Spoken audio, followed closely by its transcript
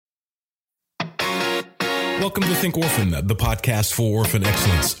Welcome to Think Orphan, the podcast for orphan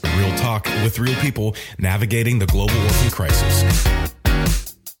excellence. Real talk with real people navigating the global orphan crisis.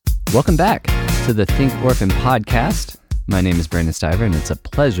 Welcome back to the Think Orphan podcast. My name is Brandon Stiver, and it's a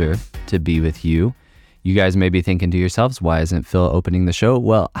pleasure to be with you. You guys may be thinking to yourselves, why isn't Phil opening the show?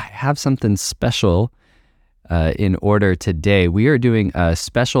 Well, I have something special in order today. We are doing a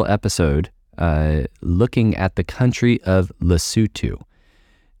special episode looking at the country of Lesotho.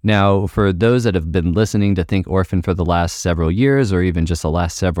 Now, for those that have been listening to Think Orphan for the last several years or even just the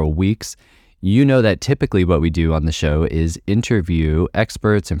last several weeks, you know that typically what we do on the show is interview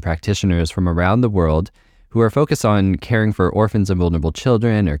experts and practitioners from around the world who are focused on caring for orphans and vulnerable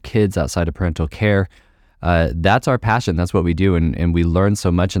children or kids outside of parental care. That's our passion. That's what we do, and we learn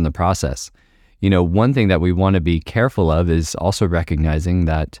so much in the process. You know, one thing that we want to be careful of is also recognizing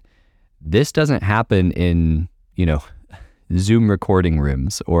that this doesn't happen in, Zoom recording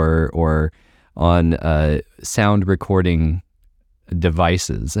rooms or on sound recording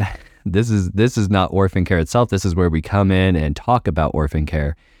devices. This is not orphan care itself. This is where we come in and talk about orphan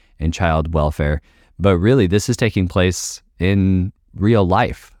care and child welfare. But really, this is taking place in real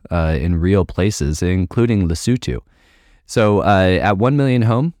life, in real places, including Lesotho. So at 1 Million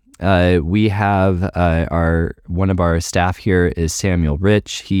Home, we have one of our staff here is Samuel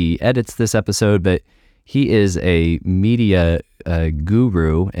Rich. He edits this episode, but he is a media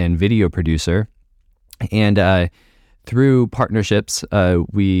guru and video producer. And through partnerships,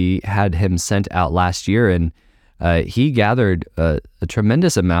 we had him sent out last year, and he gathered a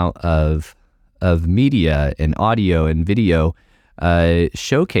tremendous amount of media and audio and video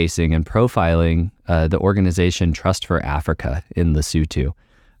showcasing and profiling the organization Trust for Africa in Lesotho.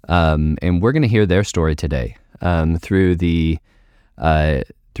 And we're going to hear their story today through the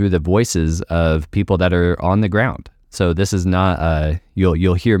voices of people that are on the ground. So this is not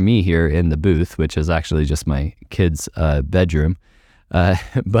you'll hear me here in the booth, which is actually just my kid's bedroom,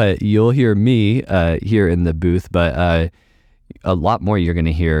 but you'll hear me here in the booth. But a lot more you're going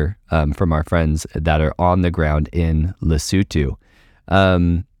to hear from our friends that are on the ground in Lesotho.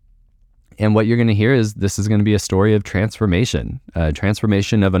 And what you're going to hear is this is going to be a story of transformation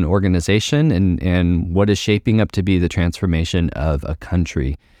of an organization and what is shaping up to be the transformation of a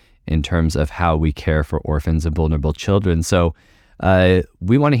country in terms of how we care for orphans and vulnerable children. So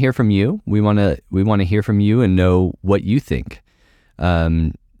we want to hear from you. We want to hear from you and know what you think.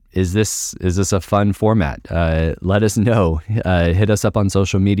 Is this a fun format? Let us know. Hit us up on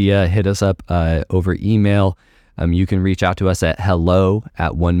social media. Hit us up over email. You can reach out to us at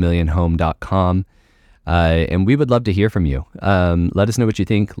hello@onemillionhome.com. And we would love to hear from you. Let us know what you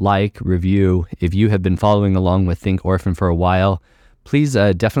think, review. If you have been following along with Think Orphan for a while, please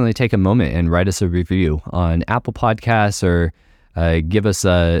definitely take a moment and write us a review on Apple Podcasts or give us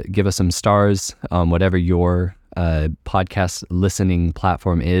some stars on whatever your podcast listening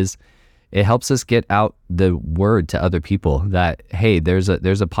platform is. It helps us get out the word to other people that, hey, there's a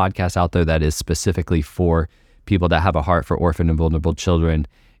podcast out there that is specifically for people that have a heart for orphan and vulnerable children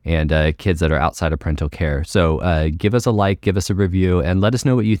and kids that are outside of parental care. So give us a like, give us a review, and let us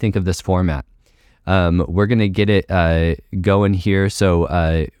know what you think of this format. We're going to get it going here. So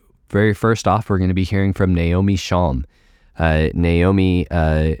very first off, we're going to be hearing from Naomi Shalm. Naomi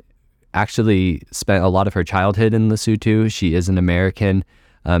actually spent a lot of her childhood in Lesotho. She is an American.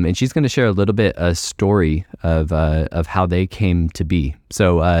 And she's going to share a little bit a story of how they came to be.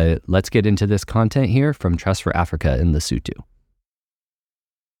 So let's get into this content here from Trust for Africa in Lesotho.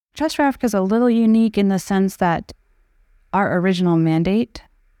 Trust for Africa is a little unique in the sense that our original mandate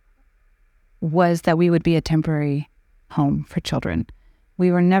was that we would be a temporary home for children.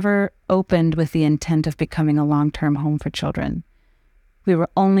 We were never opened with the intent of becoming a long-term home for children. We were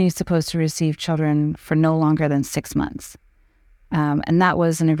only supposed to receive children for no longer than 6 months. And that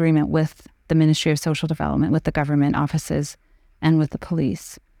was an agreement with the Ministry of Social Development, with the government offices, and with the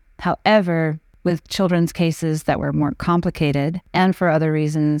police. However, with children's cases that were more complicated, and for other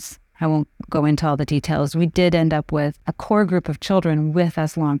reasons, I won't go into all the details, we did end up with a core group of children with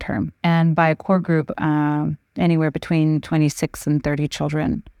us long-term. And by a core group, anywhere between 26 and 30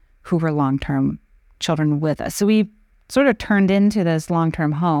 children who were long-term children with us. So we sort of turned into this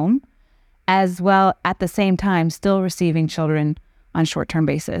long-term home, as well at the same time still receiving children on short-term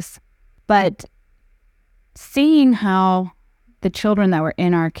basis. But seeing how the children that were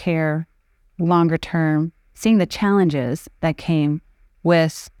in our care longer term, seeing the challenges that came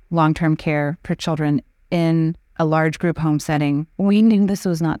with long-term care for children in a large group home setting, we knew this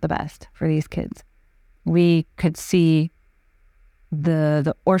was not the best for these kids. We could see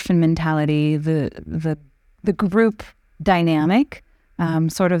the orphan mentality, the group dynamic,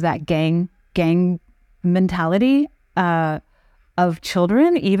 sort of that gang mentality of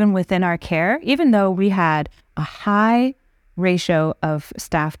children, even within our care. Even though we had a high ratio of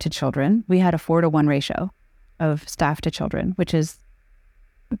staff to children, we had a 4-to-1 ratio of staff to children, which is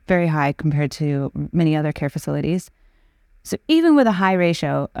very high compared to many other care facilities. So even with a high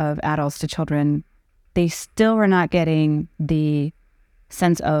ratio of adults to children, they still were not getting the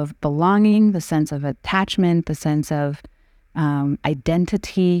sense of belonging, the sense of attachment, the sense of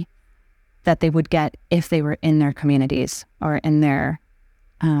identity that they would get if they were in their communities or in their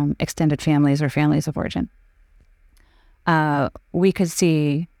extended families or families of origin. We could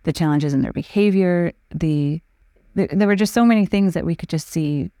see the challenges in their behavior. There were just so many things that we could just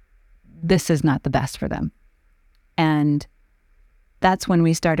see this is not the best for them. And that's when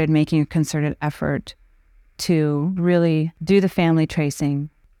we started making a concerted effort to really do the family tracing.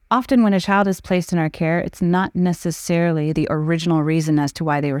 Often when a child is placed in our care, it's not necessarily the original reason as to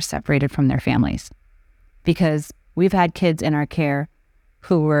why they were separated from their families. Because we've had kids in our care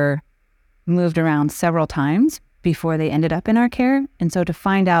who were moved around several times before they ended up in our care. And so to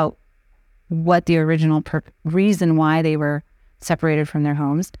find out what the original reason why they were separated from their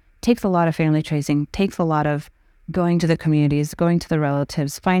homes takes a lot of family tracing, takes a lot of going to the communities, going to the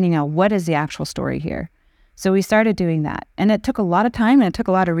relatives, finding out what is the actual story here. So we started doing that. And it took a lot of time and it took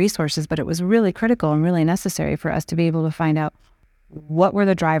a lot of resources, but it was really critical and really necessary for us to be able to find out what were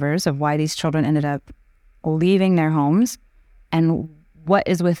the drivers of why these children ended up leaving their homes and what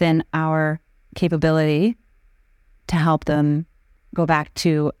is within our capability to help them go back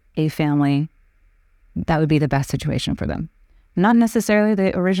to a family that would be the best situation for them. Not necessarily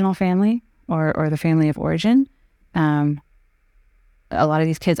the original family or the family of origin. A lot of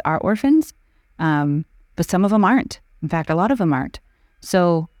these kids are orphans, but some of them aren't. In fact, a lot of them aren't.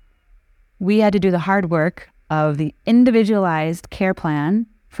 So we had to do the hard work of the individualized care plan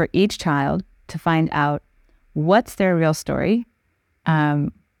for each child to find out what's their real story,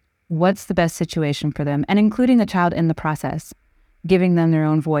 what's the best situation for them, and including the child in the process, giving them their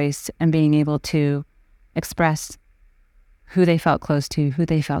own voice and being able to express who they felt close to, who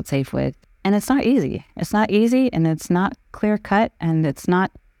they felt safe with. And it's not easy. It's not easy, and it's not clear cut, and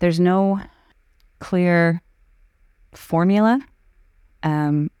there's no clear formula.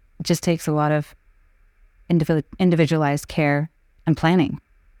 It just takes a lot of individualized care and planning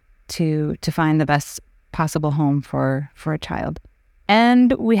to find the best possible home for a child.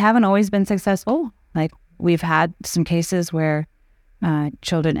 And we haven't always been successful. Like, we've had some cases where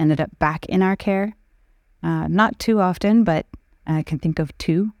children ended up back in our care. Not too often, but I can think of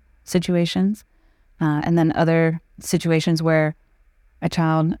 2 situations. And then other situations where a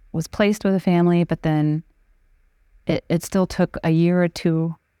child was placed with a family, but then it still took a year or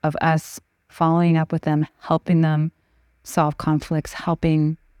 2 of us following up with them, helping them solve conflicts,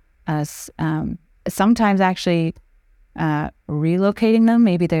 helping us sometimes actually relocating them.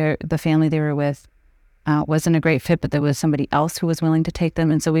 Maybe the family they were with wasn't a great fit, but there was somebody else who was willing to take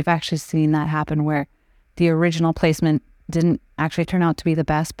them. And so we've actually seen that happen where the original placement didn't actually turn out to be the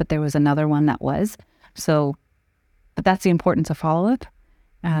best, but there was another one that was. So, but that's the importance of follow-up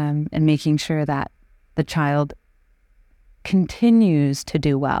and making sure that the child continues to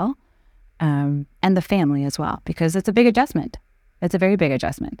do well, and the family as well, because it's a big adjustment. It's a very big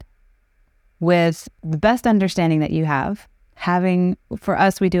adjustment. With the best understanding that you have, for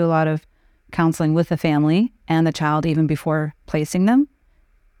us, we do a lot of counseling with the family and the child even before placing them.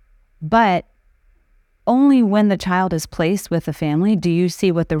 But only when the child is placed with the family do you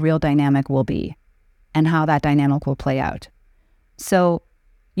see what the real dynamic will be and how that dynamic will play out. So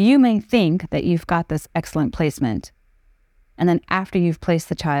you may think that you've got this excellent placement, and then after you've placed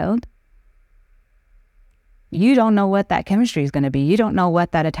the child, you don't know what that chemistry is going to be. You don't know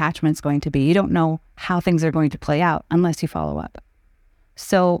what that attachment is going to be. You don't know how things are going to play out unless you follow up.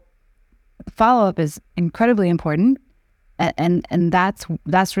 So follow-up is incredibly important. And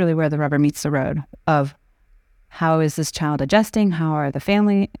that's really where the rubber meets the road of how is this child adjusting? How is the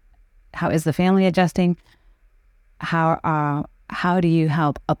family adjusting? How do you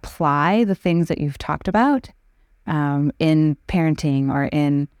help apply the things that you've talked about in parenting or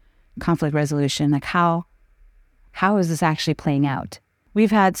in conflict resolution? Like how is this actually playing out?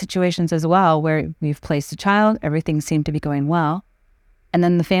 We've had situations as well where we've placed a child, everything seemed to be going well, and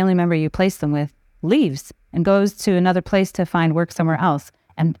then the family member you placed them with leaves and goes to another place to find work somewhere else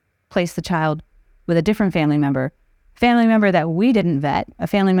and place the child with a different family member that we didn't vet, a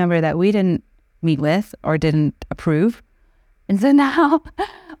family member that we didn't meet with or didn't approve. And so now,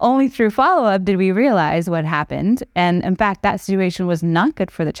 only through follow-up did we realize what happened. And in fact, that situation was not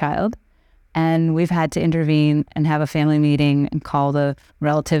good for the child. And we've had to intervene and have a family meeting and call the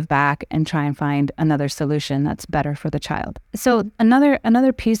relative back and try and find another solution that's better for the child. So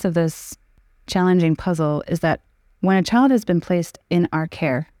another piece of this challenging puzzle is that when a child has been placed in our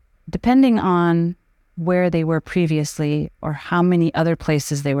care, depending on where they were previously or how many other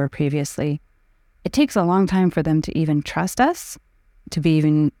places they were previously, it takes a long time for them to even trust us, to be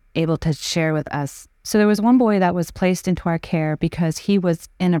even able to share with us. So there was one boy that was placed into our care because he was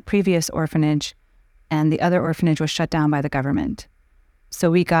in a previous orphanage and the other orphanage was shut down by the government. So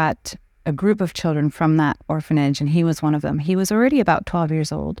we got a group of children from that orphanage and he was one of them. He was already about 12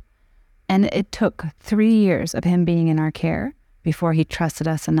 years old. And it took 3 years of him being in our care before he trusted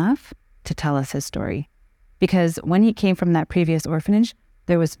us enough to tell us his story. Because when he came from that previous orphanage,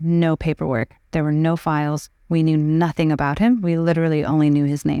 there was no paperwork. There were no files. We knew nothing about him. We literally only knew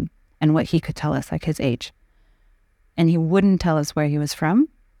his name and what he could tell us, like his age. And he wouldn't tell us where he was from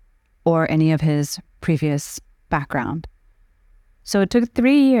or any of his previous background. So it took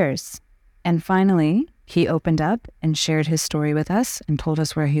 3 years. And finally, he opened up and shared his story with us and told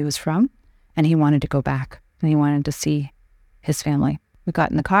us where he was from. And he wanted to go back and he wanted to see his family. We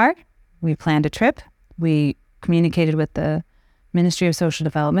got in the car. We planned a trip. We communicated with the Ministry of Social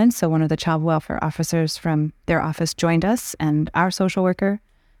Development. So one of the child welfare officers from their office joined us and our social worker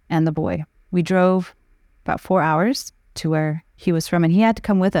and the boy. We drove about 4 hours to where he was from, and he had to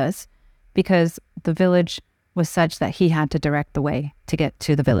come with us because the village was such that he had to direct the way to get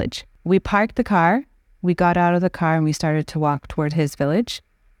to the village. We parked the car, we got out of the car, and we started to walk toward his village.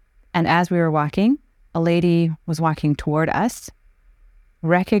 And as we were walking, a lady was walking toward us,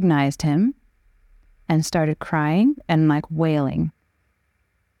 recognized him, and started crying and like wailing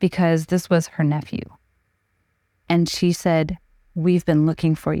because this was her nephew. And she said, "We've been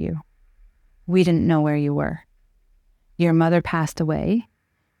looking for you. We didn't know where you were. Your mother passed away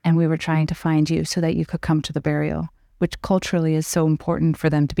and we were trying to find you so that you could come to the burial," which culturally is so important for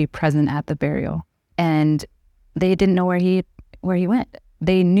them to be present at the burial. And they didn't know where he went.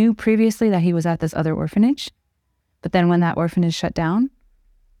 They knew previously that he was at this other orphanage, but then when that orphanage shut down,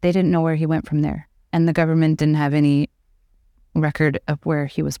 they didn't know where he went from there. And the government didn't have any record of where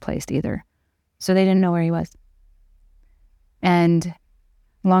he was placed either. So they didn't know where he was. And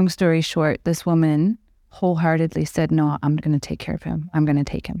long story short, this woman wholeheartedly said, "No, I'm going to take care of him. I'm going to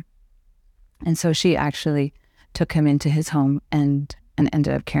take him." And so she actually took him into his home and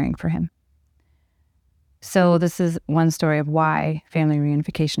ended up caring for him. So this is one story of why family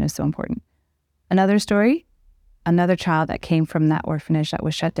reunification is so important. Another story, another child that came from that orphanage that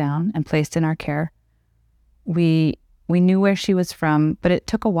was shut down and placed in our care. We knew where she was from, but it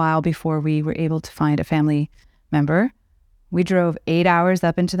took a while before we were able to find a family member. We drove 8 hours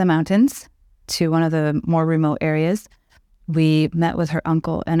up into the mountains to one of the more remote areas. We met with her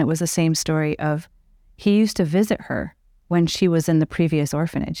uncle, and it was the same story of he used to visit her when she was in the previous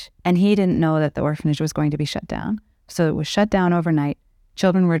orphanage, and he didn't know that the orphanage was going to be shut down. So it was shut down overnight.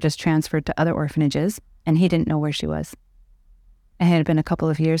 Children were just transferred to other orphanages, and he didn't know where she was. It had been a couple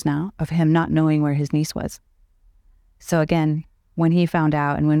of years now of him not knowing where his niece was. So again, when he found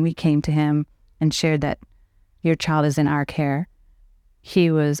out and when we came to him and shared that your child is in our care,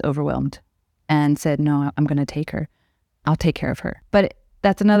 he was overwhelmed and said, "No, I'm going to take her. I'll take care of her." But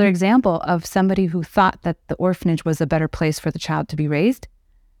that's another example of somebody who thought that the orphanage was a better place for the child to be raised.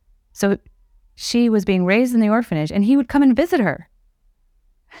 So she was being raised in the orphanage and he would come and visit her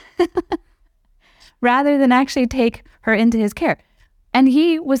rather than actually take her into his care. And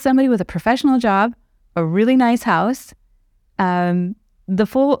he was somebody with a professional job, a really nice house, the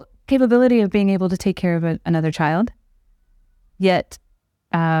full capability of being able to take care of another child. Yet,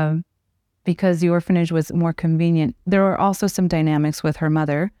 because the orphanage was more convenient, there were also some dynamics with her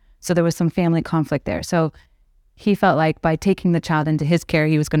mother. So there was some family conflict there. So he felt like by taking the child into his care,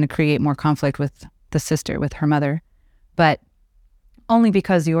 he was going to create more conflict with the sister, with her mother. But only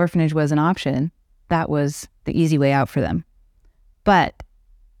because the orphanage was an option, that was the easy way out for them. But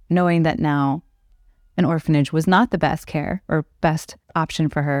knowing that now an orphanage was not the best care or best option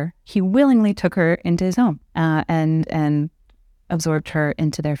for her, he willingly took her into his home and absorbed her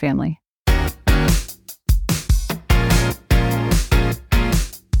into their family.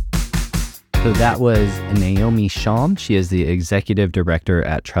 So that was Naomi Sham. She is the executive director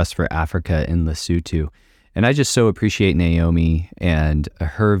at Trust for Africa in Lesotho. And I just so appreciate Naomi and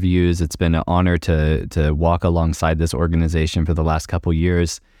her views. It's been an honor to walk alongside this organization for the last couple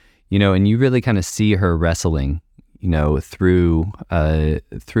years, and you really kind of see her wrestling, through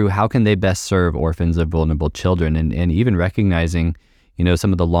how can they best serve orphans of vulnerable children, and even recognizing,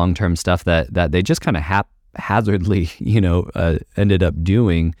 some of the long-term stuff that they just kind of haphazardly, ended up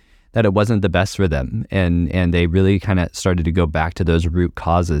doing that it wasn't the best for them. And they really kind of started to go back to those root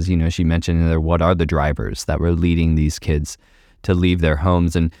causes. She mentioned in there, what are the drivers that were leading these kids to leave their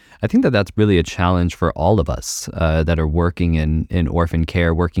homes? And I think that that's really a challenge for all of us that are working in orphan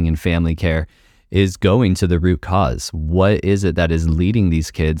care, working in family care, is going to the root cause. What is it that is leading these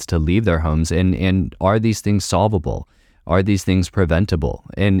kids to leave their homes? And are these things solvable? Are these things preventable?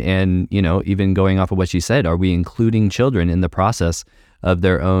 And even going off of what you said, are we including children in the process of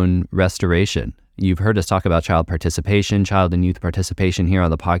their own restoration? You've heard us talk about child participation, child and youth participation here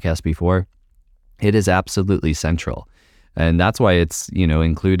on the podcast before. It is absolutely central. And that's why it's,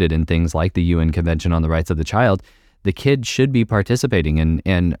 included in things like the UN Convention on the Rights of the Child. The kid should be participating,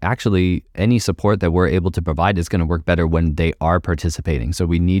 and actually any support that we're able to provide is going to work better when they are participating. So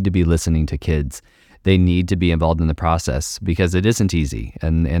we need to be listening to kids. They need to be involved in the process because it isn't easy,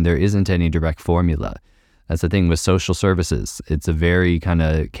 and there isn't any direct formula. That's the thing with social services. It's a very kind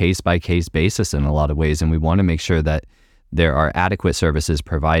of case-by-case basis in a lot of ways, and we want to make sure that there are adequate services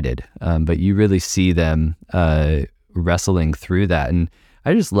provided. But you really see them wrestling through that. And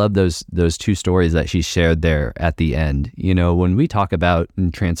I just love those two stories that she shared there at the end. When we talk about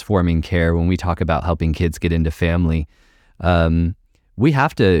transforming care, when we talk about helping kids get into family, we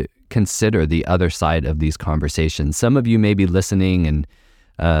have to consider the other side of these conversations. Some of you may be listening, and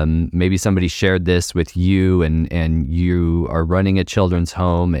maybe somebody shared this with you, and you are running a children's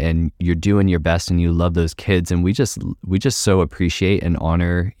home, and you're doing your best, and you love those kids, and we just so appreciate and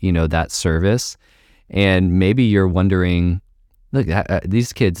honor that service. And maybe you're wondering, look,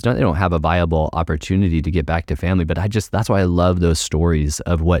 these kids they don't have a viable opportunity to get back to family. But that's why I love those stories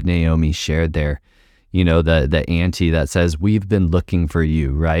of what Naomi shared there. The auntie that says, we've been looking for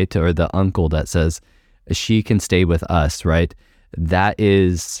you, right? Or the uncle that says, she can stay with us, right? That's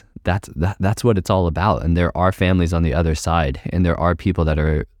what it's all about. And there are families on the other side, and there are people that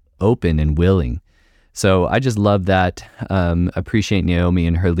are open and willing. So I just love that, appreciate Naomi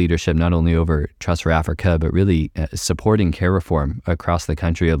and her leadership, not only over Trust for Africa, but really supporting care reform across the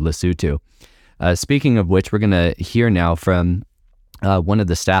country of Lesotho. Speaking of which, we're going to hear now from one of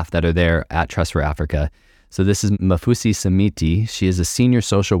the staff that are there at Trust for Africa. So this is Mafusi Samiti. She is a senior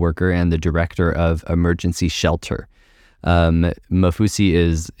social worker and the director of emergency shelter. Mafusi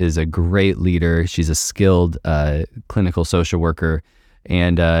is a great leader. She's a skilled clinical social worker.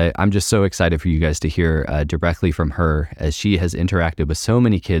 And I'm just so excited for you guys to hear directly from her, as she has interacted with so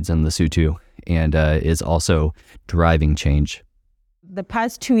many kids in Lesotho and is also driving change. The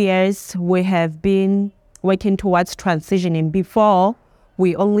past 2 years, we have been working towards transitioning. Before,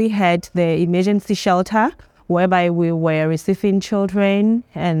 we only had the emergency shelter, whereby we were receiving children,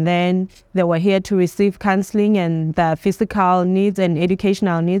 and then they were here to receive counseling, and the physical needs and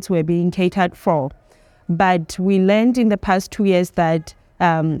educational needs were being catered for. But we learned in the past 2 years that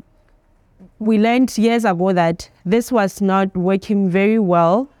we learned years ago that this was not working very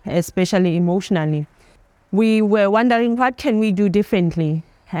well, especially emotionally. We were wondering, what can we do differently?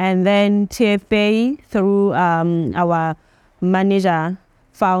 And then TFA, through our manager,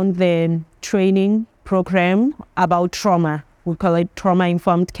 found the training program about trauma. We call it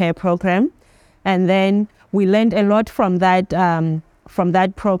Trauma-Informed Care Program. And then we learned a lot from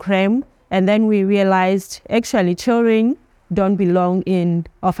that program. And then we realized, actually, children don't belong in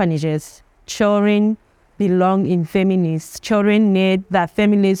orphanages. Children belong in families. Children need their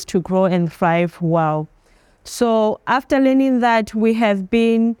families to grow and thrive well. So after learning that, we have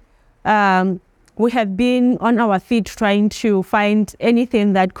been on our feet trying to find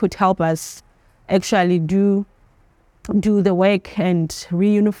anything that could help us actually do the work and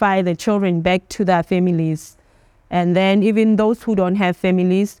reunify the children back to their families. And then even those who don't have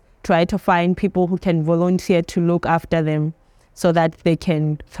families, try to find people who can volunteer to look after them so that they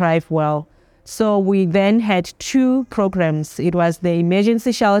can thrive well. So we then had 2 programs. It was the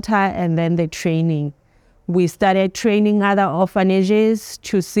emergency shelter and then the training. We started training other orphanages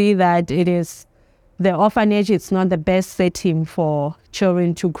to see that the orphanage is not the best setting for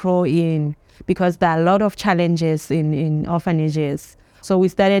children to grow in, because there are a lot of challenges in orphanages. So we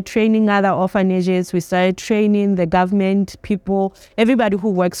started training other orphanages, we started training the government people, everybody who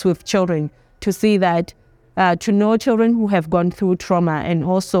works with children, to see that, to know children who have gone through trauma, and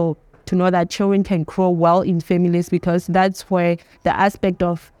also to know that children can grow well in families, because that's where the aspect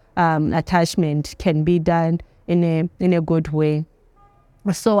of attachment can be done in a good way.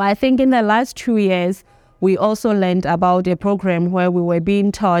 So I think in the last 2 years, we also learned about a program where we were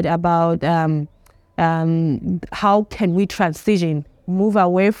being taught about how can we transition, move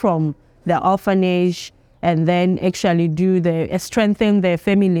away from the orphanage, and then actually strengthen their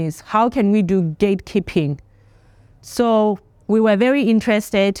families. How can we do gatekeeping? So we were very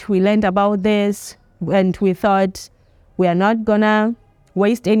interested. We learned about this, and we thought we are not gonna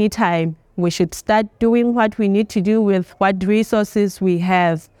waste any time. We should start doing what we need to do with what resources we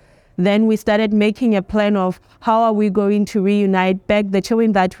have. Then we started making a plan of how are we going to reunite back the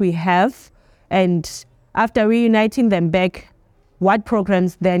children that we have, and after reuniting them back, what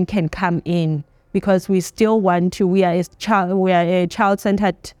programs then can come in, because we still want to, we are a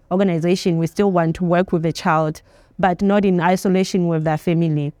child-centered organization. We still want to work with the child, but not in isolation with their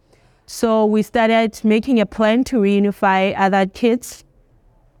family. So we started making a plan to reunify other kids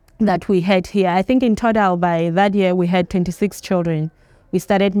that we had here. I think in total by that year we had 26 children. We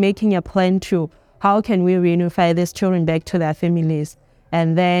started making a plan to how can we reunify these children back to their families.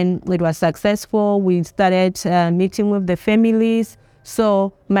 And then it was successful. We started meeting with the families.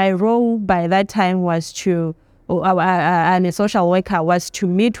 So my role by that time was I'm a social worker, was to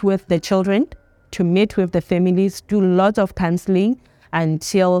meet with the children, to meet with the families, do lots of counseling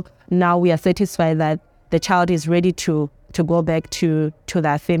until now we are satisfied that the child is ready to go back to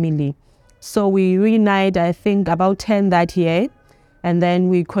their family. So we reunited, I think, about 10 that year, and then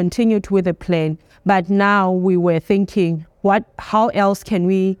we continued with the plan. But now we were thinking, what else can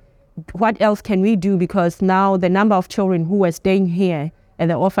we do? Because now the number of children who were staying here at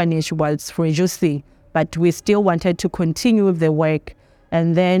the orphanage was reducing, but we still wanted to continue with the work.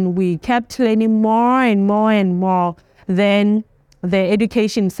 And then we kept learning more and more and more. Then the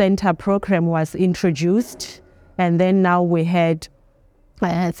education center program was introduced, and then now we had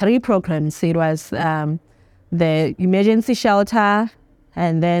 3 programs. It was the emergency shelter,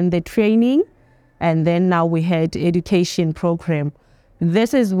 and then the training, and then now we had education program.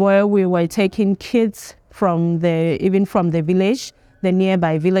 This is where we were taking kids from the village, the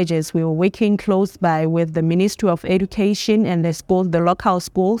nearby villages. We were working close by with the Ministry of Education and the local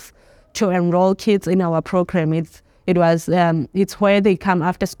schools, to enroll kids in our program. It's where they come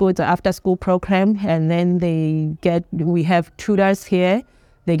after school. It's an after-school program, and then we have tutors here.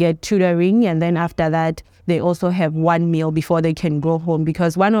 They get tutoring, and then after that, they also have 1 meal before they can go home.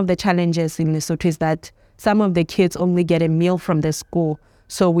 Because one of the challenges in Lesotho is that some of the kids only get a meal from the school.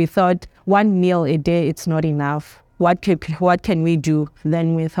 So we thought 1 meal a day, it's not enough. What can we do?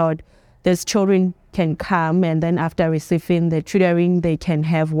 Then we thought these children can come, and then after receiving the tutoring, they can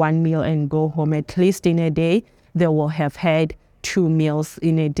have 1 meal and go home. At least in a day, they will have had 2 meals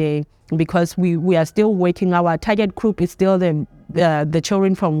in a day. Because we are still working, our target group is still the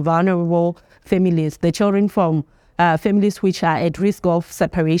children from vulnerable families, the children from families which are at risk of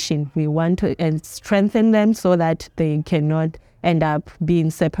separation. We want to strengthen them so that they cannot end up being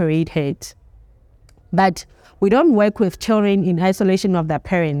separated. But we don't work with children in isolation of their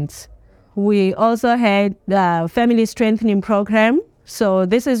parents. We also had the family strengthening program. So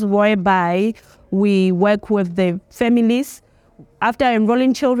this is whereby we work with the families. After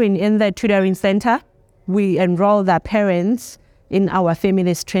enrolling children in the tutoring center, we enroll their parents in our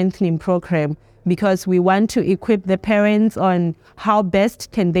family strengthening program, because we want to equip the parents on how best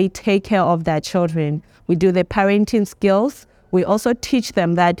can they take care of their children. We do the parenting skills. We also teach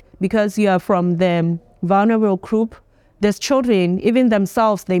them that because you are from the vulnerable group, these children, even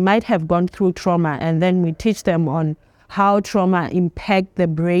themselves, they might have gone through trauma, and then we teach them on how trauma impact the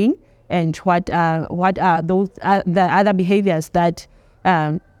brain and what are those the other behaviors that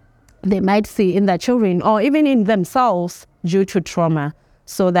they might see in their children or even in themselves due to trauma.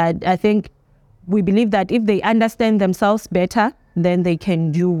 So that I think we believe that if they understand themselves better, then they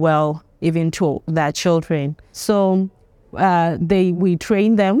can do well even to their children. So we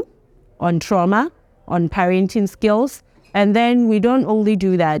train them on trauma, on parenting skills. And then we don't only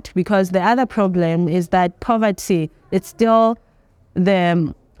do that, because the other problem is that poverty, it's still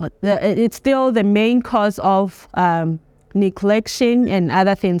the main cause of neglection and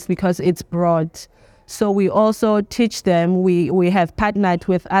other things, because it's broad. So we also teach them, we have partnered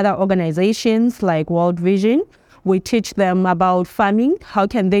with other organizations like World Vision. We teach them about farming. How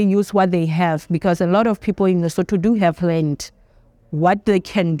can they use what they have? Because a lot of people in Lesotho do have land. What they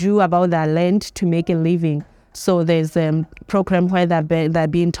can do about their land to make a living. So there's a program where they're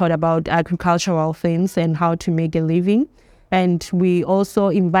being taught about agricultural things and how to make a living. And we also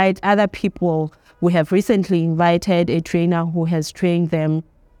invite other people. We have recently invited a trainer who has trained them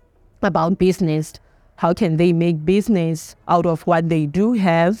about business. How can they make business out of what they do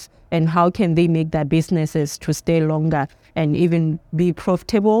have, and how can they make their businesses to stay longer and even be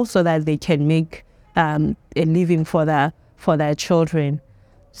profitable so that they can make a living for their children.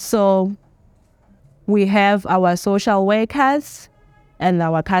 So we have our social workers and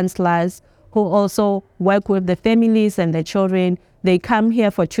our counselors who also work with the families and the children. They come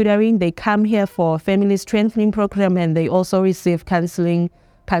here for tutoring, they come here for family strengthening program, and they also receive counseling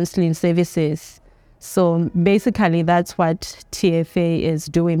services. So basically that's what TFA is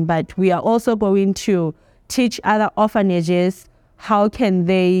doing. But we are also going to teach other orphanages how can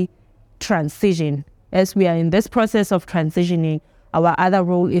they transition. As we are in this process of transitioning, our other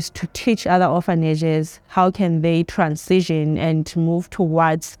role is to teach other orphanages how can they transition and move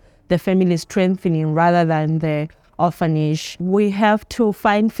towards the family strengthening rather than the orphanage. We have to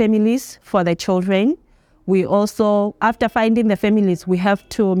find families for the children. We also, after finding the families, we have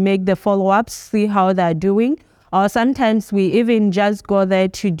to make the follow-ups, see how they're doing. Or sometimes we even just go there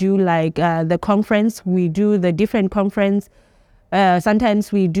to do like the conference. We do the different conference.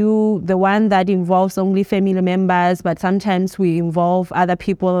 Sometimes we do the one that involves only family members, but sometimes we involve other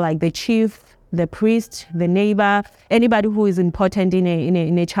people like the chief, the priest, the neighbor, anybody who is important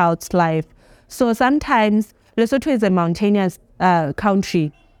in a child's life. So sometimes Lesotho is a mountainous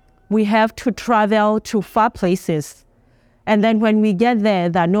country. We have to travel to far places. And then when we get there,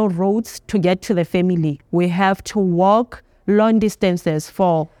 there are no roads to get to the family. We have to walk long distances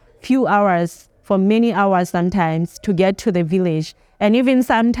for few hours, for many hours sometimes, to get to the village. And even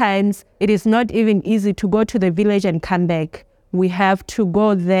sometimes it is not even easy to go to the village and come back. We have to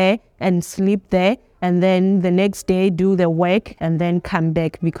go there and sleep there, and then the next day do the work and then come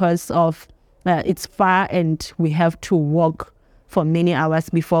back because of it's far and we have to walk for many hours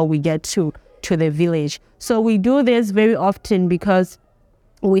before we get to the village. So we do this very often because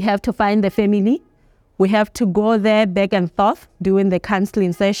we have to find the family. We have to go there back and forth doing the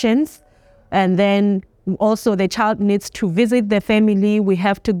counseling sessions. And then also the child needs to visit the family. We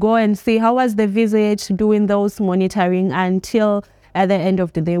have to go and see how was the visit, doing those monitoring until at the end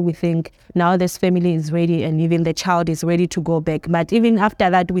of the day, we think now this family is ready and even the child is ready to go back. But even after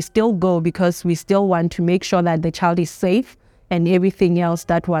that, we still go because we still want to make sure that the child is safe and everything else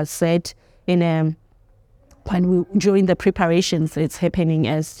that was said during the preparations, it's happening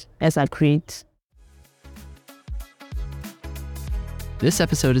as agreed. This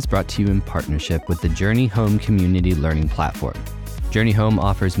episode is brought to you in partnership with the Journey Home Community Learning Platform. Journey Home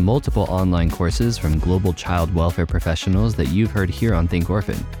offers multiple online courses from global child welfare professionals that you've heard here on Think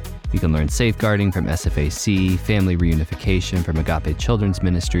Orphan. You can learn safeguarding from SFAC, family reunification from Agape Children's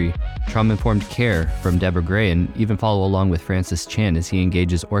Ministry, trauma-informed care from Deborah Gray, and even follow along with Francis Chan as he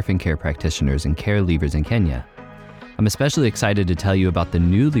engages orphan care practitioners and care leavers in Kenya. I'm especially excited to tell you about the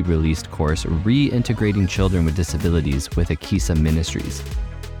newly released course, Reintegrating Children with Disabilities with Akisa Ministries.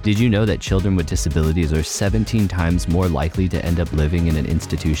 Did you know that children with disabilities are 17 times more likely to end up living in an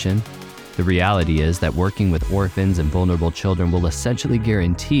institution? The reality is that working with orphans and vulnerable children will essentially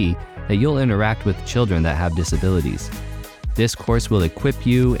guarantee that you'll interact with children that have disabilities. This course will equip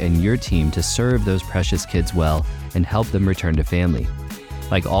you and your team to serve those precious kids well and help them return to family.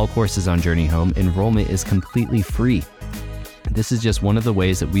 Like all courses on Journey Home, enrollment is completely free. This is just one of the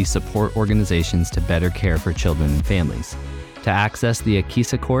ways that we support organizations to better care for children and families. To access the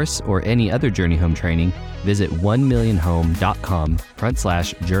Akisa course or any other Journey Home training, visit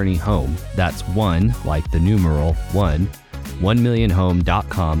 1millionhome.com/Journey Home. That's one, like the numeral 1,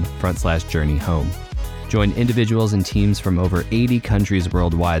 1millionhome.com/Journey Home. Join individuals and teams from over 80 countries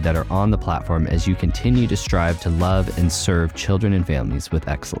worldwide that are on the platform as you continue to strive to love and serve children and families with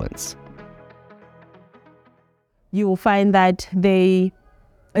excellence. You will find that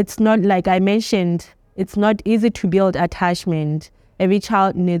it's not, like I mentioned, it's not easy to build attachment. Every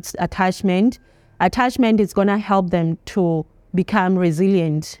child needs attachment. Attachment is going to help them to become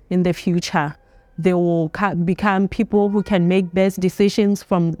resilient in the future. They will become people who can make best decisions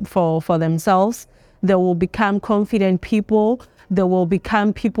for themselves. They will become confident people. They will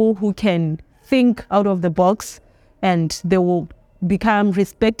become people who can think out of the box, and they will become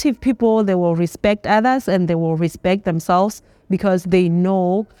respectful people. They will respect others and they will respect themselves because they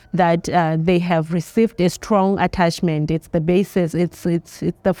know that they have received a strong attachment. It's the basis, it's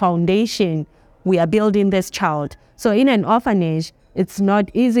the foundation. We are building this child. So in an orphanage, it's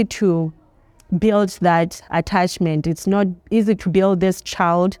not easy to build that attachment. It's not easy to build this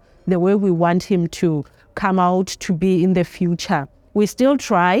child the way we want him to come out to be in the future. We still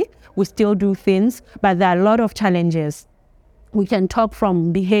try, we still do things, but there are a lot of challenges. We can talk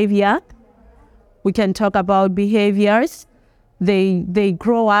from behavior. We can talk about behaviors. They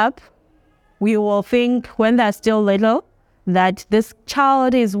grow up. We will think when they're still little that this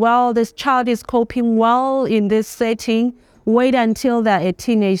child is coping well in this setting. Wait until they're at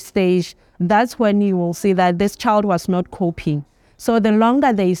teenage stage. That's when you will see that this child was not coping. So the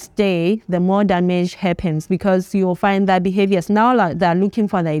longer they stay, the more damage happens, because you'll find that behaviors now they're looking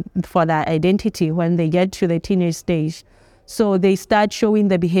for their identity when they get to the teenage stage. So they start showing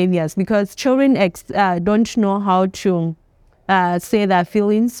the behaviors, because children don't know how to say their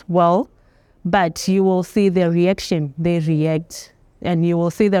feelings well, but you will see their reaction. They react, and you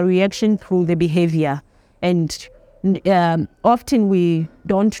will see the reaction through the behavior. And often we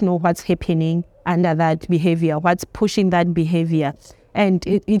don't know what's happening under that behavior, what's pushing that behavior. And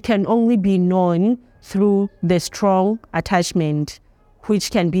it can only be known through the strong attachment, which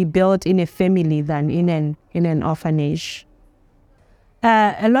can be built in a family than in an orphanage.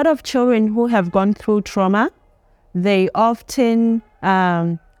 A lot of children who have gone through trauma, they often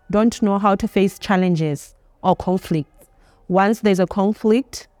don't know how to face challenges or conflicts. Once there's a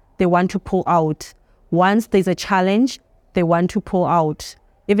conflict, they want to pull out. Once there's a challenge, they want to pull out.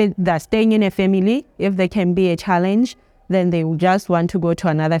 If they're staying in a family, if there can be a challenge, then they will just want to go to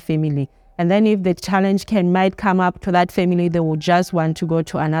another family. And then if the challenge might come up to that family, they will just want to go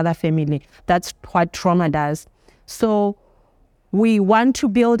to another family. That's what trauma does. So we want to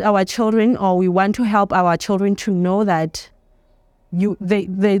build our children, or we want to help our children to know that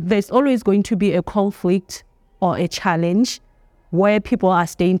there's always going to be a conflict or a challenge where people are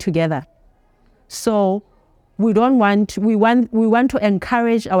staying together. So we want to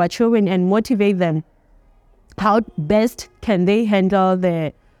encourage our children and motivate them. How best can they handle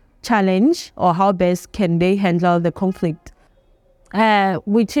the challenge, or how best can they handle the conflict?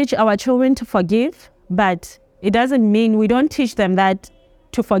 We teach our children to forgive, but it doesn't mean, we don't teach them that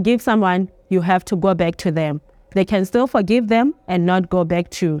to forgive someone, you have to go back to them. They can still forgive them and not go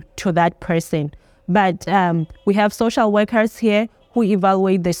back to that person. But we have social workers here who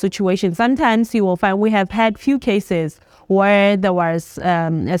evaluate the situation. Sometimes you will find we have had few cases where there was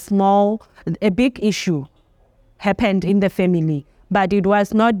a big issue happened in the family, but it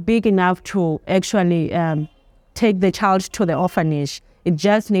was not big enough to actually take the child to the orphanage. It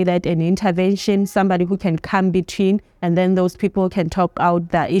just needed an intervention, somebody who can come between, and then those people can talk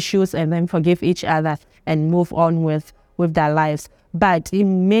out their issues and then forgive each other and move on with their lives. But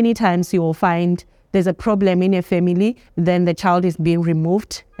in many times you will find there's a problem in a family, then the child is being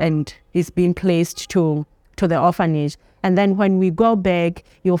removed and is being placed to the orphanage. And then when we go back,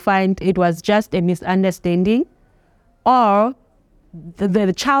 you'll find it was just a misunderstanding, or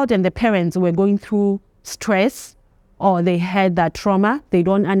the child and the parents were going through stress, or they had that trauma. They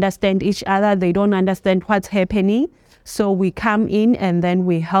don't understand each other. They don't understand what's happening. So we come in and then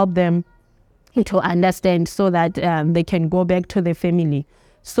we help them to understand, so that they can go back to the family.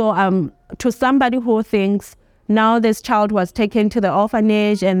 So to somebody who thinks now this child was taken to the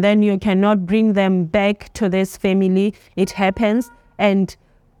orphanage and then you cannot bring them back to this family, it happens. And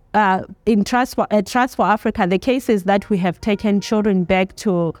in Trust for Africa, the cases that we have taken children back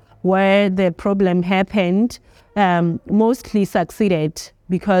to where the problem happened mostly succeeded,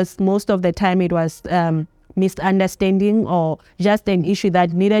 because most of the time it was misunderstanding or just an issue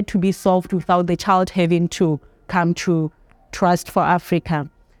that needed to be solved without the child having to come to Trust for Africa.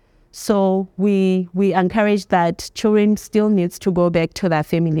 So we encourage that children still needs to go back to their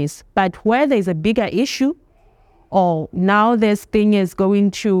families. But where there's a bigger issue, or now this thing is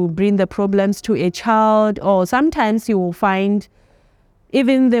going to bring the problems to a child, or sometimes you will find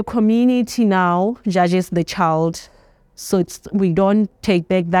even the community now judges the child. So we don't take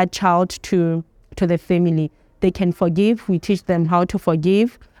back that child to the family. They can forgive. We teach them how to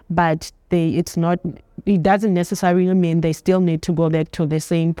forgive, but it doesn't necessarily mean they still need to go back to the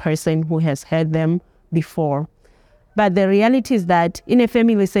same person who has had them before. But the reality is that in a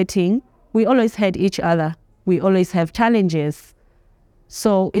family setting, we always had each other. We always have challenges.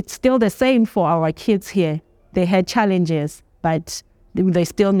 So it's still the same for our kids here. They had challenges, but they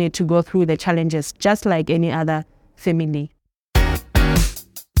still need to go through the challenges just like any other family.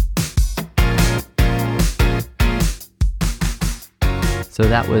 So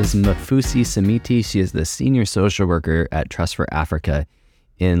that was Mafusi Samiti. She is the senior social worker at Trust for Africa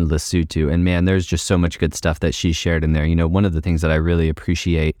in Lesotho. And man, there's just so much good stuff that she shared in there. You know, one of the things that I really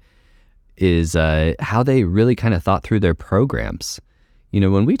appreciate is how they really kind of thought through their programs. You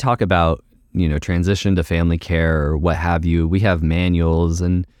know, when we talk about, you know, transition to family care or what have you, we have manuals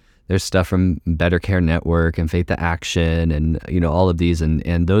and there's stuff from Better Care Network and Faith to Action and, you know, all of these.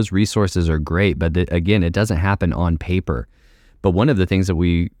 And those resources are great. But again, it doesn't happen on paper. But one of the things that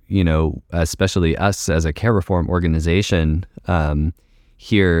we, you know, especially us as a care reform organization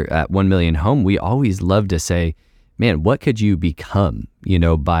here at 1 Million Home, we always love to say, man, what could you become, you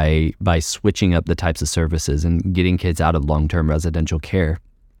know, by switching up the types of services and getting kids out of long-term residential care?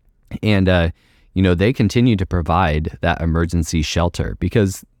 And, they continue to provide that emergency shelter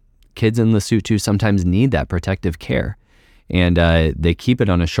because kids in Lesotho sometimes need that protective care, and they keep it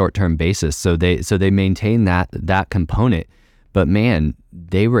on a short-term basis. So they maintain that component. But man,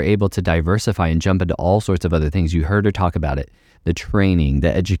 they were able to diversify and jump into all sorts of other things. You heard her talk about it, the training,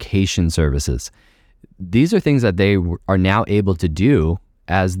 the education services. These are things that they are now able to do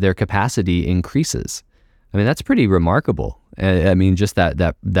as their capacity increases. I mean, that's pretty remarkable. I mean, just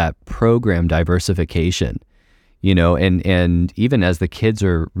that program diversification, and even as the kids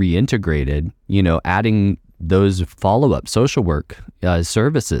are reintegrated, adding those follow-up social work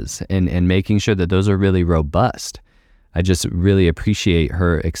services and making sure that those are really robust. I just really appreciate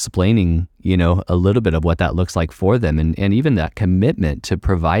her explaining, a little bit of what that looks like for them, and even that commitment to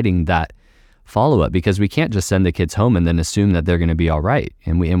providing that follow-up, because we can't just send the kids home and then assume that they're going to be all right.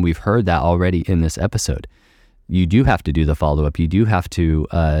 And we've heard that already in this episode. You do have to do the follow-up. You do have to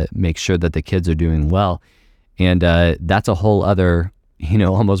make sure that the kids are doing well. And that's a whole other,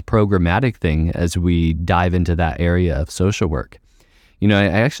 almost programmatic thing as we dive into that area of social work. I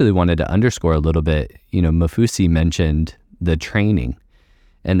actually wanted to underscore a little bit, Mafusi mentioned the training.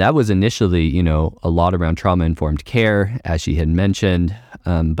 And that was initially, a lot around trauma-informed care, as she had mentioned,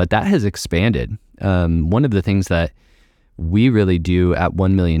 but that has expanded. One of the things that we really do at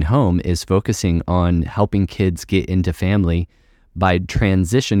 1 Million Home is focusing on helping kids get into family by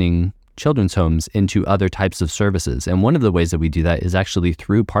transitioning children's homes into other types of services. And one of the ways that we do that is actually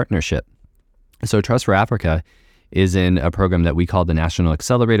through partnership. So Trust for Africa is in a program that we call the National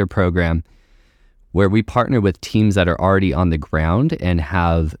Accelerator Program, where we partner with teams that are already on the ground and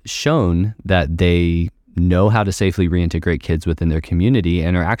have shown that they know how to safely reintegrate kids within their community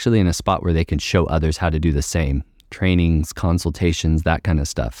and are actually in a spot where they can show others how to do the same. Trainings, consultations, that kind of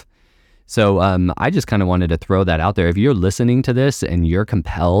stuff. So I just kind of wanted to throw that out there. If you're listening to this and you're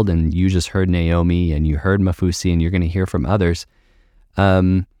compelled and you just heard Naomi and you heard Mafusi and you're going to hear from others,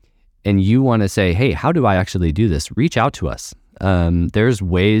 and you want to say, hey, how do I actually do this? Reach out to us. There's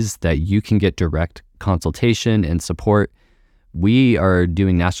ways that you can get direct consultation and support. We are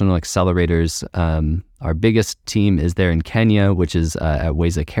doing national accelerators. Our biggest team is there in Kenya, which is at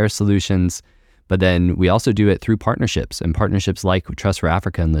Weza Care Solutions. But then we also do it through partnerships, and partnerships like Trust for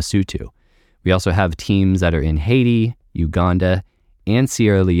Africa and Lesotho. We also have teams that are in Haiti, Uganda, and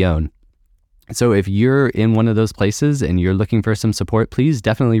Sierra Leone. So if you're in one of those places and you're looking for some support, please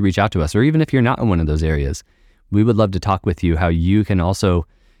definitely reach out to us. Or even if you're not in one of those areas, we would love to talk with you how you can also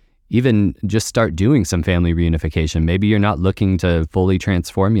even just start doing some family reunification. Maybe you're not looking to fully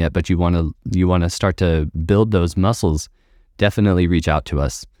transform yet, but you want to start to build those muscles. Definitely reach out to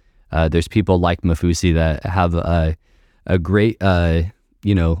us. There's people like Mafusi that have a great,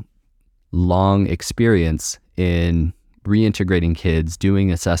 long experience in reintegrating kids,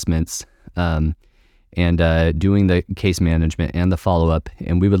 doing assessments, and doing the case management and the follow-up.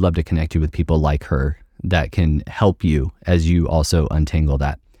 And we would love to connect you with people like her that can help you as you also untangle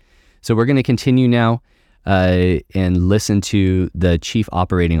that. So we're going to continue now and listen to the Chief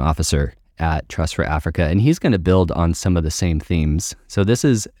Operating Officer at Trust for Africa, and he's going to build on some of the same themes. So this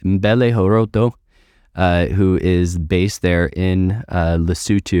is Mbele Horoto, who is based there in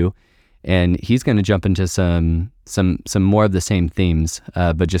Lesotho, and he's going to jump into some more of the same themes,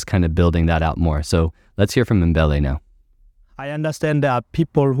 but just kind of building that out more. So let's hear from Mbele now. I understand there are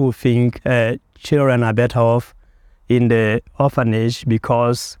people who think children are better off in the orphanage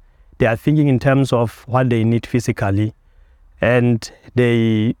because they are thinking in terms of what they need physically, and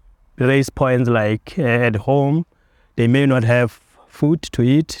they raise points like at home, they may not have food to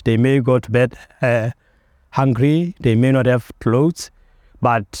eat, they may go to bed hungry, they may not have clothes,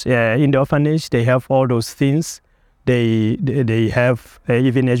 but in the orphanage, they have all those things. They have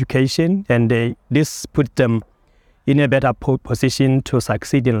even education, and this puts them in a better position to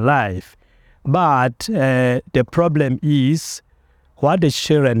succeed in life. But the problem is what the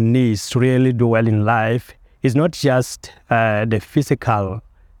children need to really do well in life is not just the physical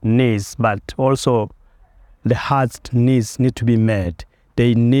needs, but also the heart's needs need to be met.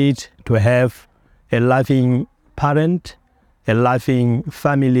 They need to have a loving parent, a loving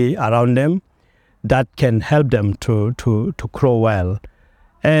family around them that can help them to grow well.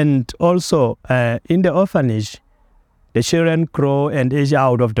 And also in the orphanage, the children grow and age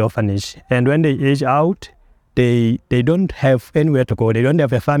out of the orphanage. And when they age out, they don't have anywhere to go. They don't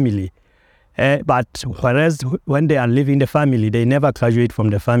have a family. But whereas when they are living the family, they never graduate from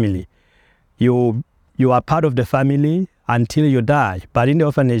the family. You are part of the family until you die. But in the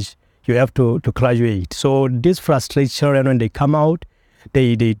orphanage, you have to graduate. So this frustrates children when they come out.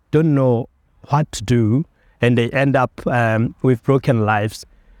 They don't know what to do, and they end up with broken lives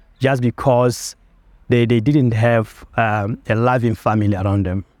just because they didn't have a loving family around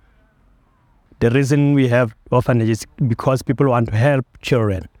them. The reason we have orphanages is because people want to help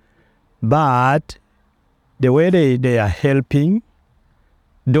children. But the way they are helping,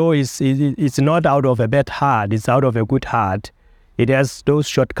 though it's not out of a bad heart, it's out of a good heart. It has those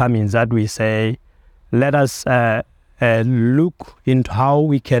shortcomings that we say, let us look into how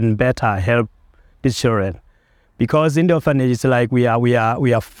we can better help these children. Because in the orphanage, it's like we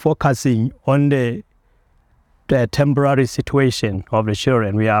are focusing on the temporary situation of the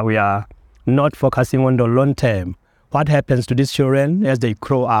children. We are not focusing on the long term. What happens to these children as they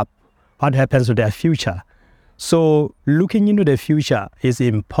grow up? What happens to their future? So looking into the future is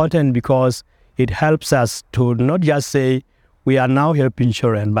important because it helps us to not just say we are now helping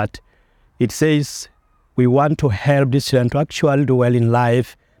children, but it says we want to help these children to actually do well in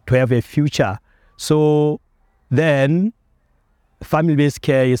life, to have a future. So then family-based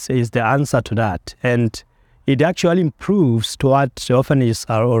care is the answer to that. And it actually improves to what the orphanages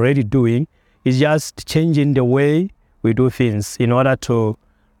are already doing. It's just changing the way we do things in order to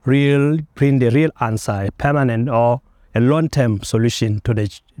bring the real answer, a permanent or a long-term solution to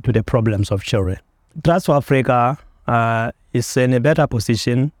the problems of children. Trust for Africa is in a better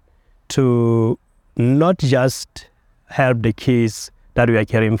position to not just help the kids that we are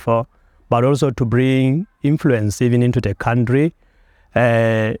caring for, but also to bring influence even into the country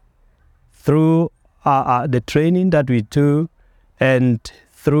through the training that we do and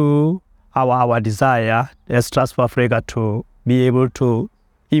through our desire as Trust for Africa to be able to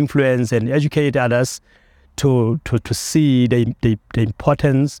influence and educate others to see the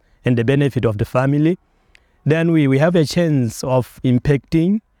importance and the benefit of the family. Then we have a chance of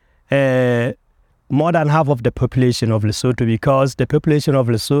impacting more than half of the population of Lesotho, because the population of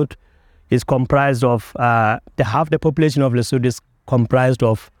Lesotho is comprised of, half the population of Lesotho is comprised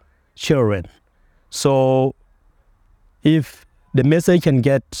of children. So if the message can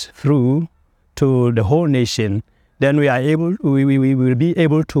get through to the whole nation, then we will be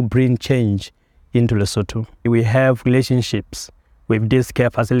able to bring change into Lesotho. We have relationships with these care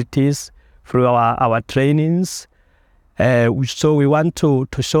facilities through our trainings. So we want to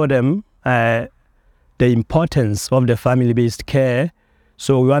show them the importance of the family-based care.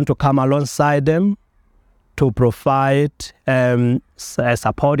 So we want to come alongside them to provide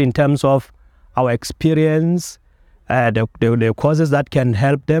support in terms of our experience, the causes that can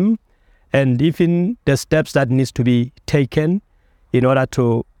help them, and even the steps that needs to be taken in order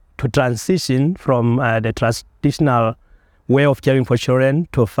to transition from the traditional way of caring for children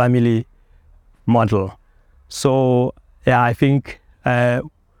to a family model. So yeah, I think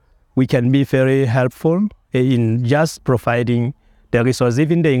we can be very helpful in just providing the resource,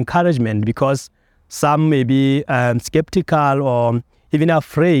 even the encouragement, because some may be skeptical or even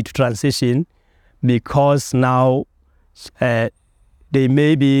afraid to transition because now they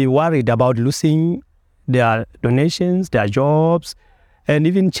may be worried about losing their donations, their jobs, and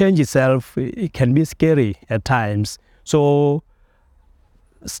even change itself, it can be scary at times. So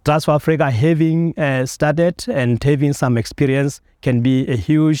Trust for Africa having started and having some experience can be a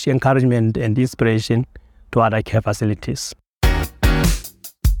huge encouragement and inspiration to other care facilities.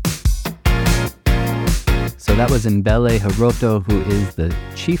 So that was Mbele Hiroto, who is the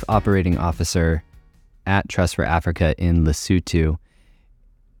Chief Operating Officer at Trust for Africa in Lesotho.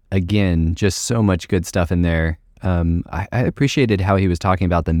 Again, just so much good stuff in there. I appreciated how he was talking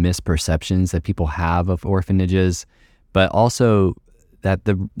about the misperceptions that people have of orphanages, but also that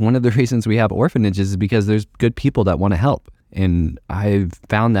one of the reasons we have orphanages is because there's good people that want to help. And I've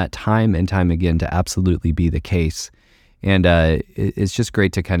found that time and time again to absolutely be the case. And it's just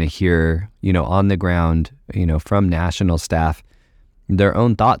great to kind of hear, on the ground, from national staff, their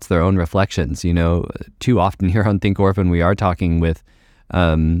own thoughts, their own reflections. Too often here on Think Orphan, we are talking with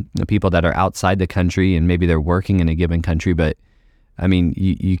the people that are outside the country and maybe they're working in a given country. But I mean,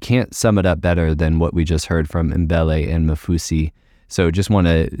 you can't sum it up better than what we just heard from Mbele and Mafusi. So just want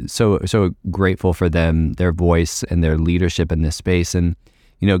to, so grateful for them, their voice and their leadership in this space. And,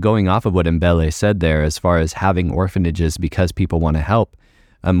 going off of what Mbele said there, as far as having orphanages because people want to help,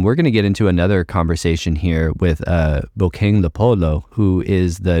 we're going to get into another conversation here with Bokeng Lepolo, who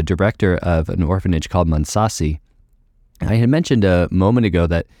is the director of an orphanage called Mansasi. I had mentioned a moment ago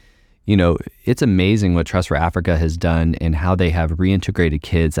that, it's amazing what Trust for Africa has done and how they have reintegrated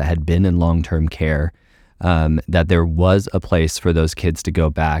kids that had been in long-term care, that there was a place for those kids to go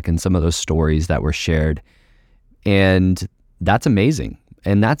back, and some of those stories that were shared. And that's amazing.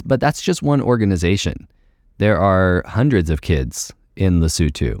 But that's just one organization. There are hundreds of kids in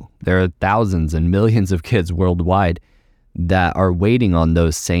Lesotho. There are thousands and millions of kids worldwide that are waiting on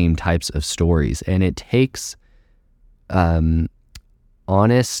those same types of stories. And it takes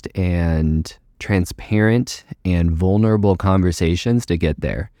honest and transparent and vulnerable conversations to get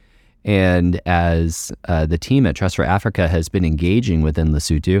there. And as the team at Trust for Africa has been engaging within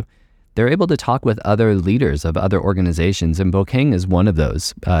Lesotho, they're able to talk with other leaders of other organizations, and Bokeng is one of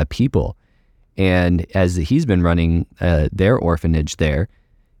those people. And as he's been running their orphanage there,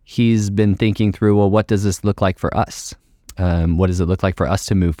 he's been thinking through, well, what does this look like for us? What does it look like for us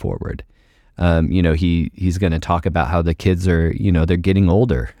to move forward? He's going to talk about how the kids are, they're getting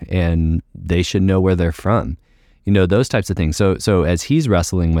older and they should know where they're from, those types of things. So as he's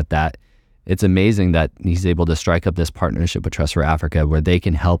wrestling with that, it's amazing that he's able to strike up this partnership with Trust for Africa where they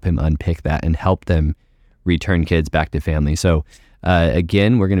can help him unpick that and help them return kids back to family. So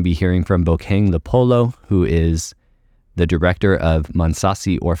again, we're going to be hearing from Bokeng Lepolo, who is the director of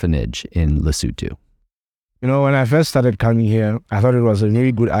Mansasi Orphanage in Lesotho. When I first started coming here, I thought it was a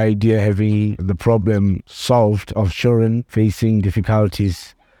really good idea having the problem solved of children facing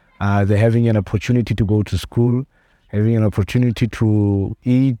difficulties. They're having an opportunity to go to school, having an opportunity to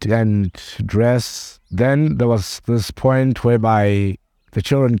eat and dress. Then there was this point whereby the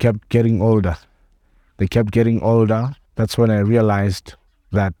children kept getting older. They kept getting older. That's when I realized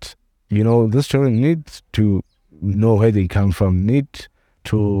that, these children need to know where they come from, need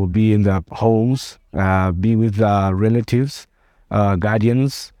to be in their homes, be with their relatives,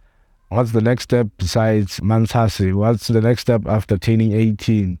 guardians. What's the next step besides Mansasi? What's the next step after turning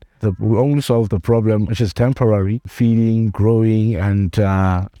 18? We only solve the problem, which is temporary, feeding, growing, and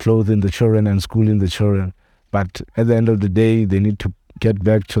clothing the children and schooling the children. But at the end of the day, they need to get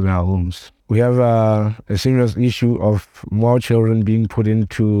back to their homes. We have a serious issue of more children being put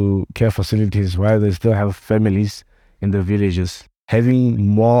into care facilities while they still have families in the villages. Having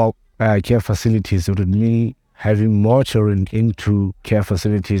more care facilities would mean having more children into care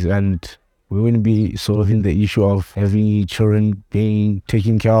facilities, and we wouldn't be solving the issue of having children being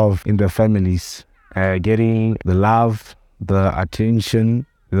taken care of in their families, getting the love, the attention,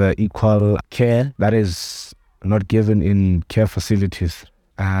 the equal care that is not given in care facilities.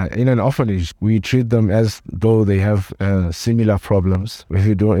 In an orphanage, we treat them as though they have similar problems. If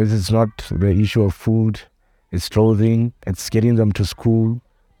it's not the issue of food, it's clothing, it's getting them to school,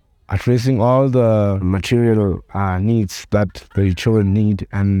 addressing all the material needs that the children need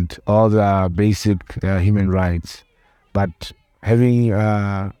and all the basic human rights. But having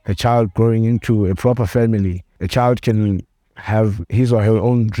a child growing into a proper family, a child can have his or her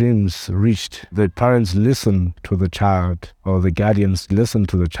own dreams reached. The parents listen to the child, or the guardians listen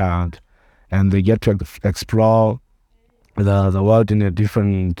to the child, and they get to explore the world in a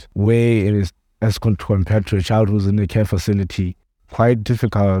different way. It is as compared to a child who's in a care facility. Quite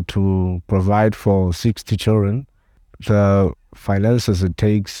difficult to provide for 60 children. The finances it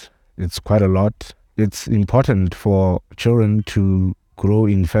takes, it's quite a lot. It's important for children to grow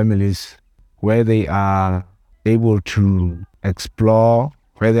in families where they are able to explore,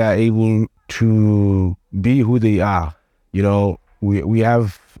 where they are able to be who they are. We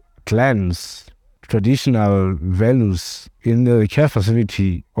have clans, traditional values in the care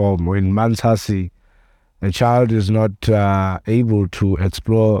facility or in Mansasi. A child is not able to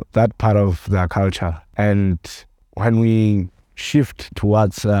explore that part of their culture. And when we shift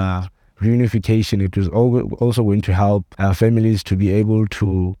towards reunification, it is also going to help families to be able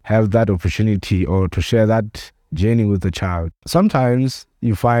to have that opportunity or to share that journey with the child. Sometimes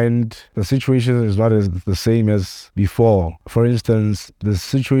you find the situation is not as the same as before. For instance, the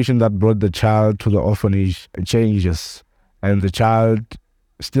situation that brought the child to the orphanage changes, and the child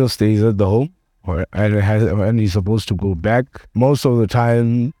still stays at the home, and he's supposed to go back. Most of the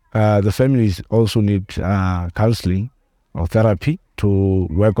time, the families also need counseling or therapy to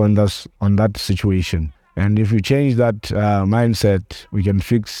work on that situation. And if you change that mindset, we can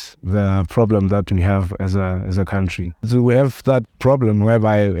fix the problem that we have as a country. So we have that problem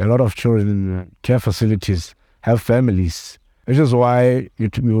whereby a lot of children in care facilities have families, which is why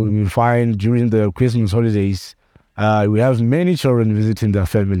you find during the Christmas holidays, we have many children visiting their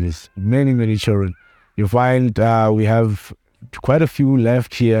families, many children. You find we have quite a few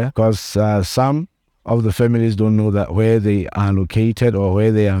left here because some of the families don't know that where they are located or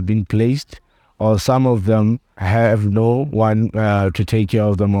where they have been placed, or some of them have no one to take care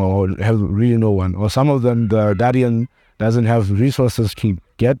of them or have really no one. Or some of them, the guardian doesn't have resources to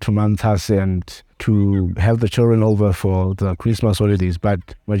get to Mansasi and to have the children over for the Christmas holidays. But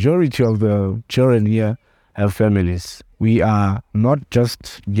majority of the children here have families. We are not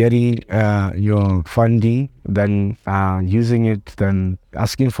just getting your funding, then using it, then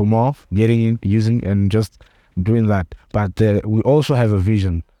asking for more, getting it, using, and just doing that. But we also have a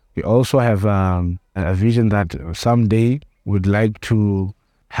vision. We also have a vision that someday we'd like to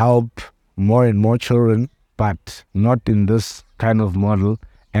help more and more children, but not in this kind of model.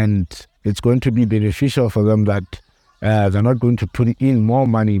 And it's going to be beneficial for them that they're not going to put in more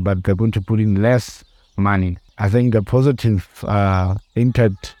money, but they're going to put in less money. I think a positive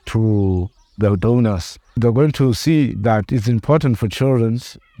impact to the donors. They're going to see that it's important for children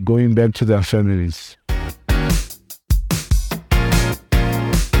going back to their families.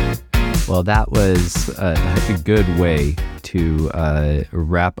 Well, that was a good way to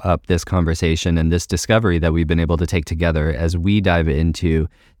wrap up this conversation and this discovery that we've been able to take together as we dive into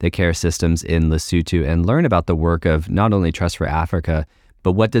the care systems in Lesotho and learn about the work of not only Trust for Africa,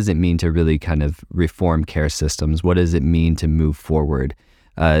 but what does it mean to really kind of reform care systems? What does it mean to move forward?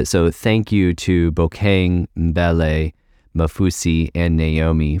 So thank you to Bokeng, Mbele, Mafusi, and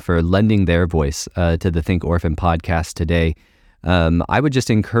Naomi for lending their voice to the Think Orphan podcast today. I would just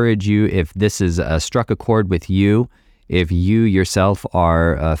encourage you, if this has struck a chord with you, if you yourself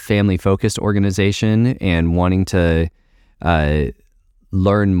are a family-focused organization and wanting to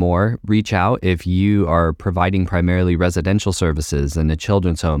learn more, reach out. If you are providing primarily residential services in a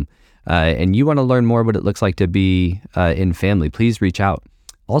children's home and you want to learn more what it looks like to be in family, please reach out.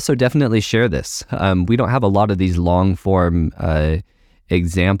 Also, definitely share this. We don't have a lot of these long-form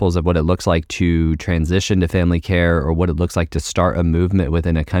examples of what it looks like to transition to family care or what it looks like to start a movement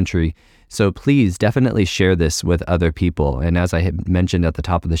within a country. So please definitely share this with other people. And as I had mentioned at the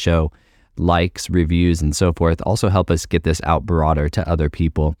top of the show, likes, reviews, and so forth also help us get this out broader to other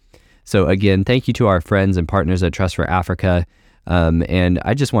people. So again, thank you to our friends and partners at Trust for Africa. And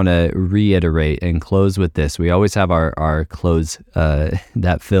I just want to reiterate and close with this. We always have our close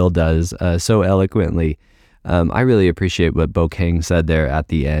that Phil does so eloquently. I really appreciate what Bokeng said there at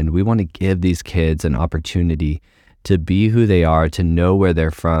the end. We want to give these kids an opportunity to be who they are, to know where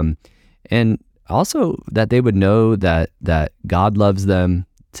they're from, and also that they would know that God loves them,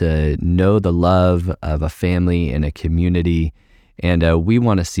 to know the love of a family and a community. And we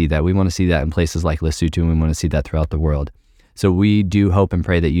want to see that. We want to see that in places like Lesotho, and we want to see that throughout the world. So we do hope and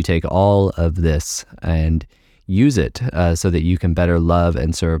pray that you take all of this and use it so that you can better love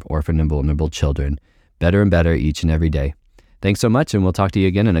and serve orphan and vulnerable children better and better each and every day. Thanks so much, and we'll talk to you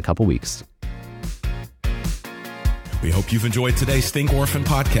again in a couple weeks. We hope you've enjoyed today's Think Orphan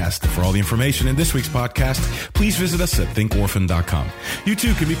podcast. For all the information in this week's podcast, please visit us at thinkorphan.com. You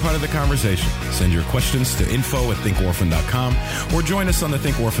too can be part of the conversation. Send your questions to info@thinkorphan.com or join us on the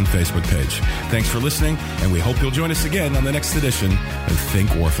Think Orphan Facebook page. Thanks for listening, and we hope you'll join us again on the next edition of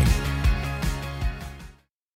Think Orphan.